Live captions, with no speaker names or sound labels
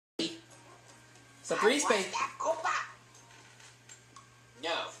So 3 space. No.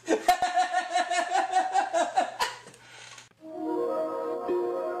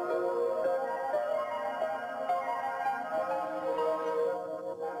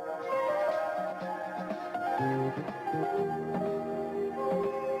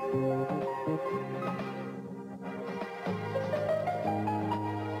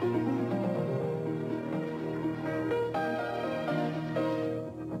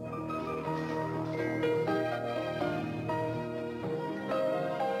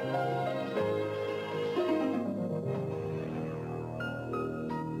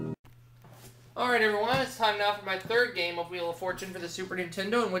 Alright everyone, it's time now for my third game of Wheel of Fortune for the Super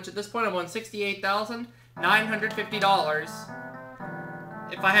Nintendo, in which at this point I've won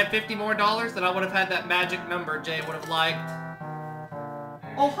 $68,950. If I had $50 more, then I would have had that magic number Jay would have liked.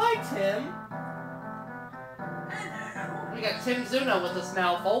 Oh, hi Tim! We got Tim Zuno with us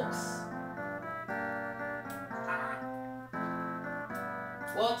now, folks.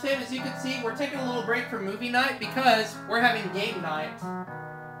 Well, Tim, as you can see, we're taking a little break from movie night because we're having game night.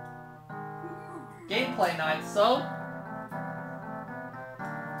 Gameplay night, so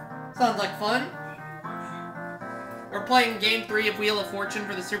sounds like fun. We're playing Game 3 of Wheel of Fortune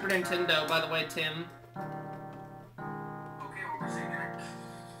for the Super Nintendo, by the way, Tim. Okay, Sajak.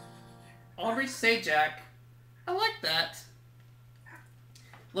 Aubrey Sajak. I like that.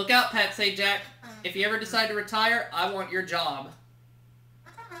 Look out, Pat Sajak. If you ever decide to retire, I want your job.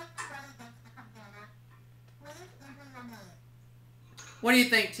 What do you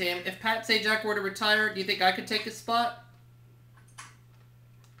think, Tim? If Pat Sajak were to retire, do you think I could take his spot?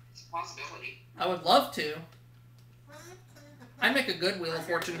 It's a possibility. I would love to. I'd make a good Wheel of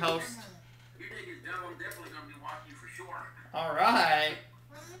Fortune host. You take his job, I'm definitely going to be watching for sure. Alright.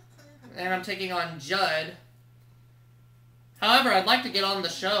 And I'm taking on Judd. However, I'd like to get on the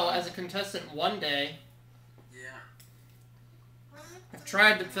show as a contestant one day. Yeah. I've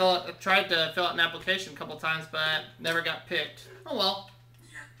tried to fill out an application a couple times, but never got picked. Oh well.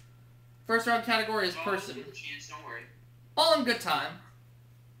 Yeah. First round category is person. Give it a chance, don't worry. All in good time.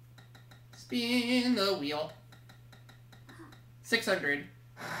 Spin the wheel. 600.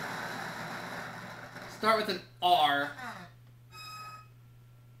 Start with an R.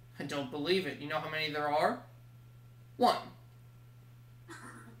 I don't believe it. You know how many there are? 1.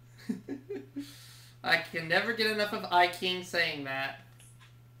 I can never get enough of iKing saying that.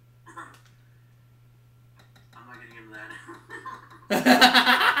 I'm not getting into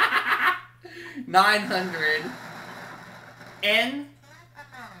that. 900. N.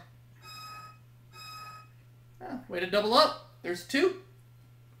 Oh, way to double up. There's 2.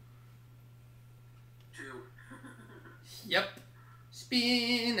 2. Yep.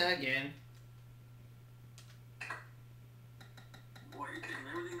 Spin again. Boy, you're taking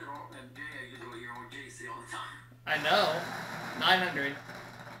everything that Jay, I usually hear on Jay say all the time. I know. 900.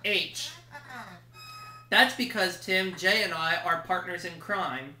 H. That's because, Tim, Jay and I are partners in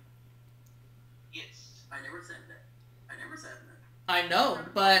crime. Yes. I never said that. I never said that. I know,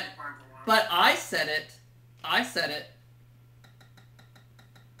 but I said it. I said it.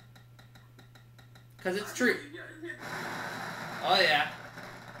 Because it's true. Oh, yeah.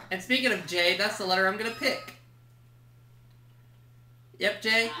 And speaking of Jay, that's the letter I'm going to pick. Yep,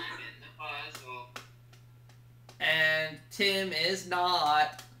 Jay. And Tim is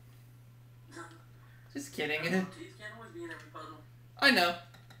not. Just kidding. I know.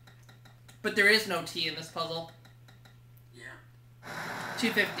 But there is no T in this puzzle. Yeah.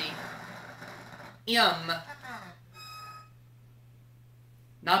 250. Yum.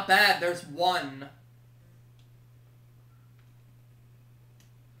 Not bad, there's 1.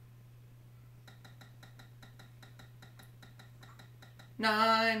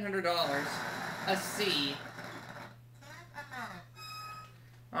 $900. A C.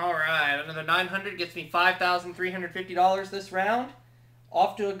 Alright, another 900 gets me $5,350 this round.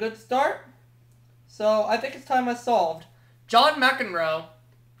 Off to a good start. So, I think it's time I solved. John McEnroe.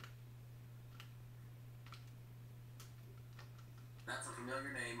 That's a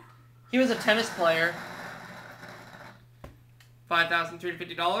familiar name. He was a tennis player.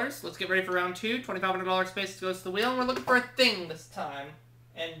 $5,350. Let's get ready for round 2. $2,500 space goes to the wheel, and we're looking for a thing this time.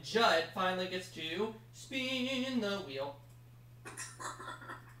 And Judd finally gets to spin the wheel.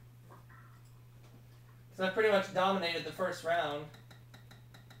 So I pretty much dominated the first round.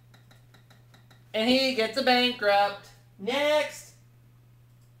 And he gets a bankrupt. Next!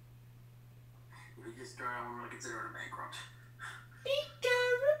 We just started, I'm going to consider it a bankrupt.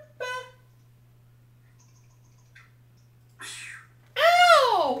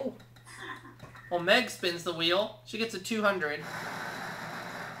 Ow! Well, Meg spins the wheel. She gets a 200.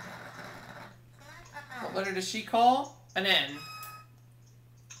 What letter does she call? An N.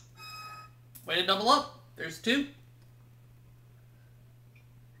 Way to double up. There's 2.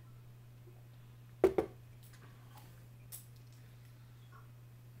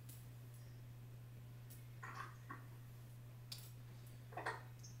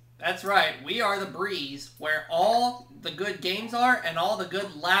 That's right. We are the breeze, where all the good games are and all the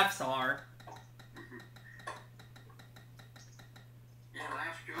good laughs are. Yeah,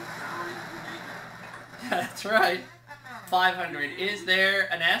 last joke. That's right. 500. Is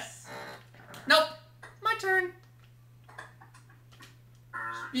there an S? Nope. My turn.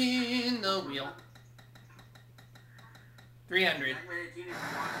 Spin the wheel. 300.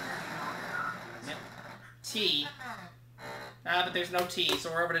 Yep. T. Ah, but there's no T,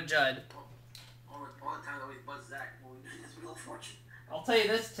 so we're over to Judd. All the time, always buzz Zach when we do this Wheel of Fortune. I'll tell you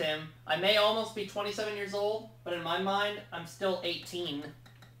this, Tim. I may almost be 27 years old, but in my mind, I'm still 18.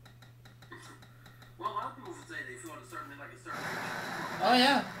 Well, a lot of people say they feel at a certain age. Oh,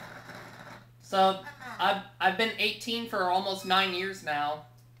 yeah. So, I've been 18 for almost 9 years now.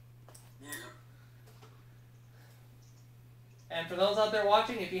 Yeah. And for those out there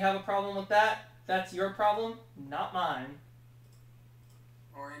watching, if you have a problem with that, that's your problem, not mine.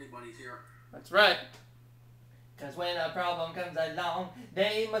 Or anybody's here. That's right. Because when a problem comes along,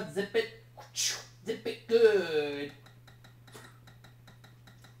 they must zip it good.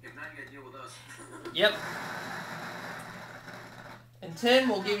 If not, you gotta deal with us. Yep. And Tim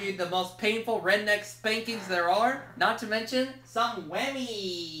will give you the most painful redneck spankings there are, not to mention some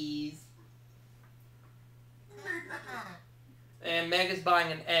whammies. And Meg is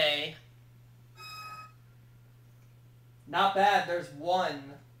buying an A. Not bad, there's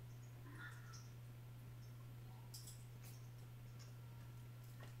 1.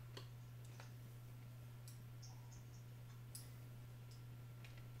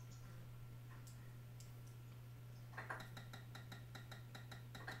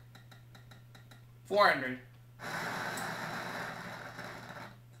 $400.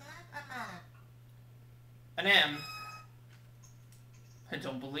 An M. I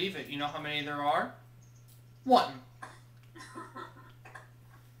don't believe it. You know how many there are? 1.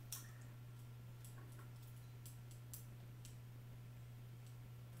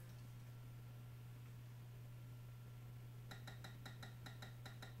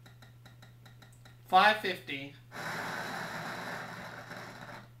 $5.50.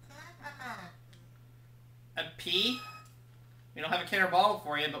 A P? We don't have a can or bottle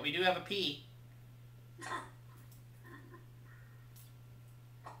for you, but we do have a P.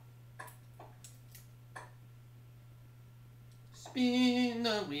 Spin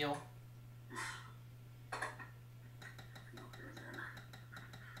the wheel.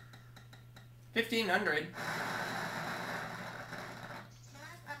 1,500.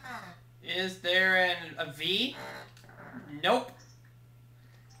 Is there a V? Nope.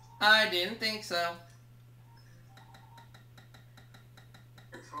 I didn't think so.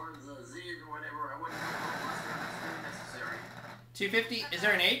 As far as Z or whatever, I wouldn't know what's necessary. 250. Is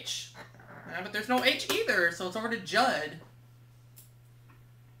there an H? But there's no H either, so it's over to Judd.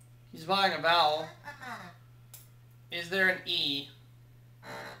 He's buying a vowel. Is there an E?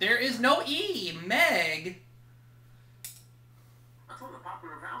 There is no E. Meg. That's one of the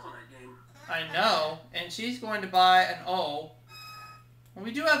popular vowels on that game. I know. And she's going to buy an O. Well,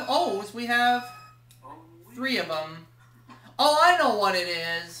 we do have O's. We have 3 of them. Oh, I know what it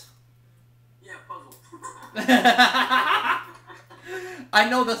is. Yeah, puzzle. I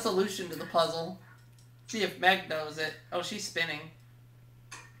know the solution to the puzzle. See if Meg knows it. Oh, she's spinning.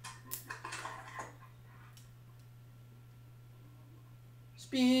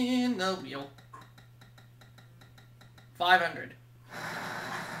 Spin the wheel. 500.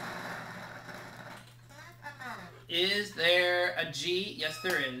 Is there a G? Yes,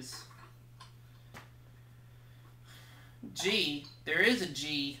 there is. G. There is a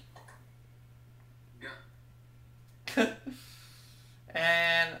G. Yeah.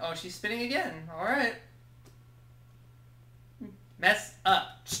 And, oh, she's spinning again. Alright. Mess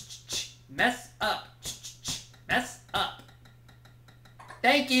up. Mess up. Mess up.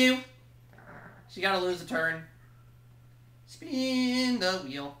 Thank you. She gotta lose a turn. Spin the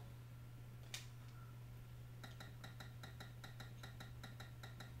wheel.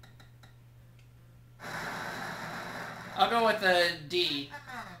 I'll go with the D.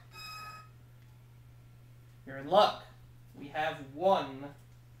 You're in luck. We have 1.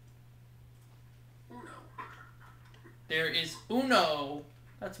 Uno. There is uno.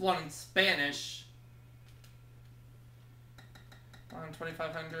 That's 1 in Spanish.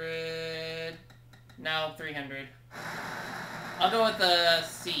 2,500. Now 300. I'll go with the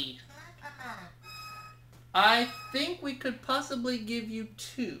C. I think we could possibly give you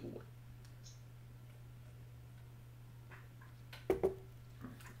 2.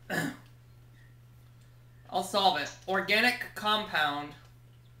 I'll solve it. Organic compound.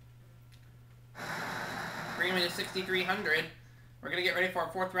 Bringing me to 6,300. We're going to get ready for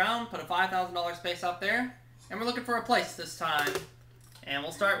our 4th round. Put a $5,000 space out there. And we're looking for a place this time. And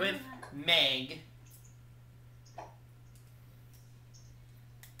we'll start with Meg.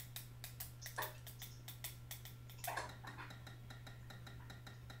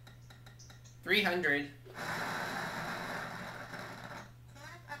 $300.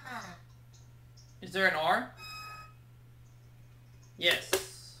 Is there an R?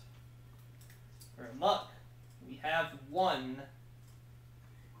 Yes. We're in luck. We have 1.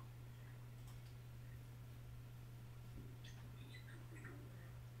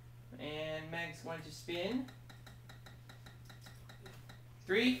 And Meg's going to spin.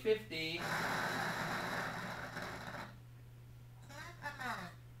 $350.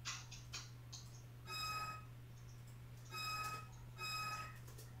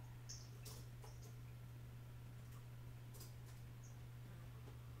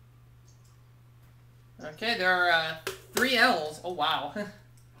 Okay, there are 3 L's. Oh, wow.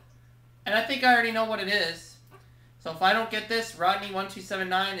 And I think I already know what it is. So if I don't get this,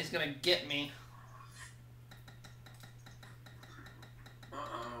 Rodney1279 is going to get me.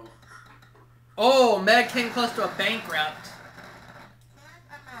 Uh-oh. Oh, Meg came close to a bankrupt.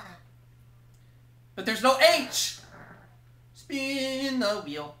 But there's no H! Spin the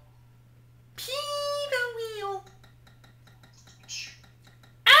wheel. Spin the wheel.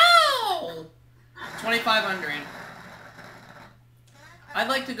 Ow! 2,500. I'd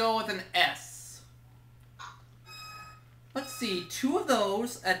like to go with an S. Let's see, 2 of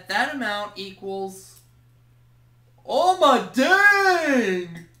those at that amount equals... Oh my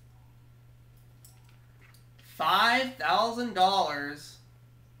dang! $5,000.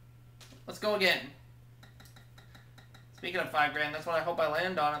 Let's go again. Speaking of $5,000, that's what I hope I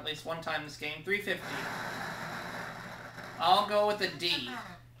land on at least one time this game. $350. I'll go with a D.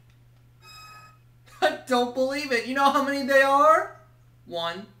 I don't believe it. You know how many they are?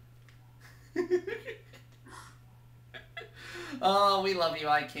 1. Oh, we love you,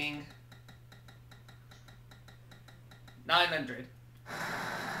 iKing. 900.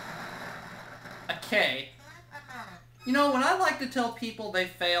 A K. You know, when I like to tell people they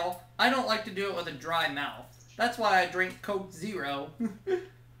fail, I don't like to do it with a dry mouth. That's why I drink Coke Zero.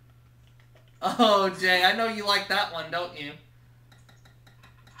 Oh, Jay, I know you like that one, don't you?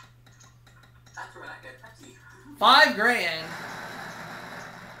 That's what I get. Pepsi. $5,000.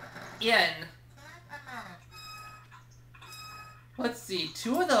 Yen. Let's see,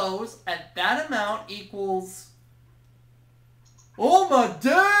 2 of those at that amount equals... Oh my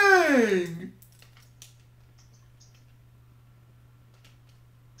dang!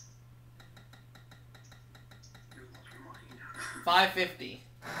 $550.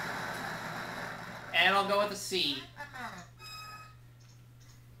 And I'll go with a C.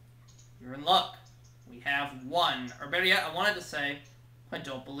 You're in luck. We have 1. Or better yet, I wanted to say, I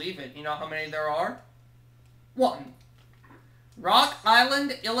don't believe it. You know how many there are? 1. Rock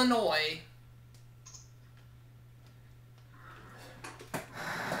Island, Illinois.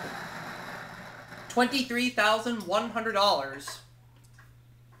 $23,100.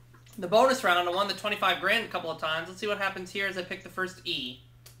 The bonus round, I won the $25,000 a couple of times. Let's see what happens here as I pick the first E.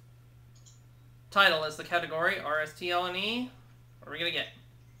 Title is the category. RSTLNE. What are we going to get?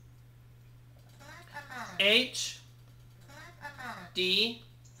 H. D.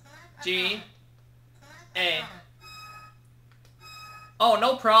 G. A. Oh,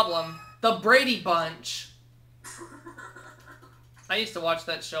 no problem. The Brady Bunch. I used to watch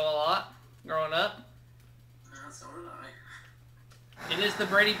that show a lot growing up. So did I. It is the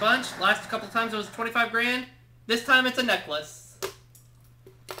Brady Bunch. Last couple times it was $25,000. This time it's a necklace.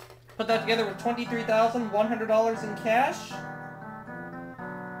 Put that together with $23,100 in cash.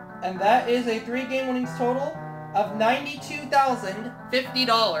 And that is a 3-game winnings total of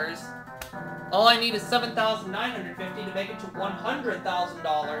 $92,050. All I need is $7,950 to make it to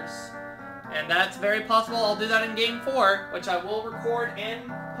 $100,000. And that's very possible I'll do that in Game 4, which I will record and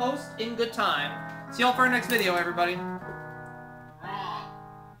post in good time. See y'all for our next video, everybody.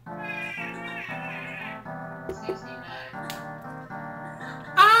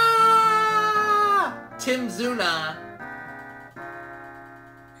 Ah! Tim Zuna.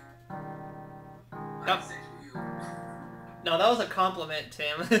 Yep. No, that was a compliment,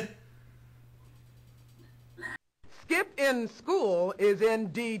 Tim. Skip in school is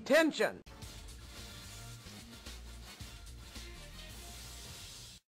in detention.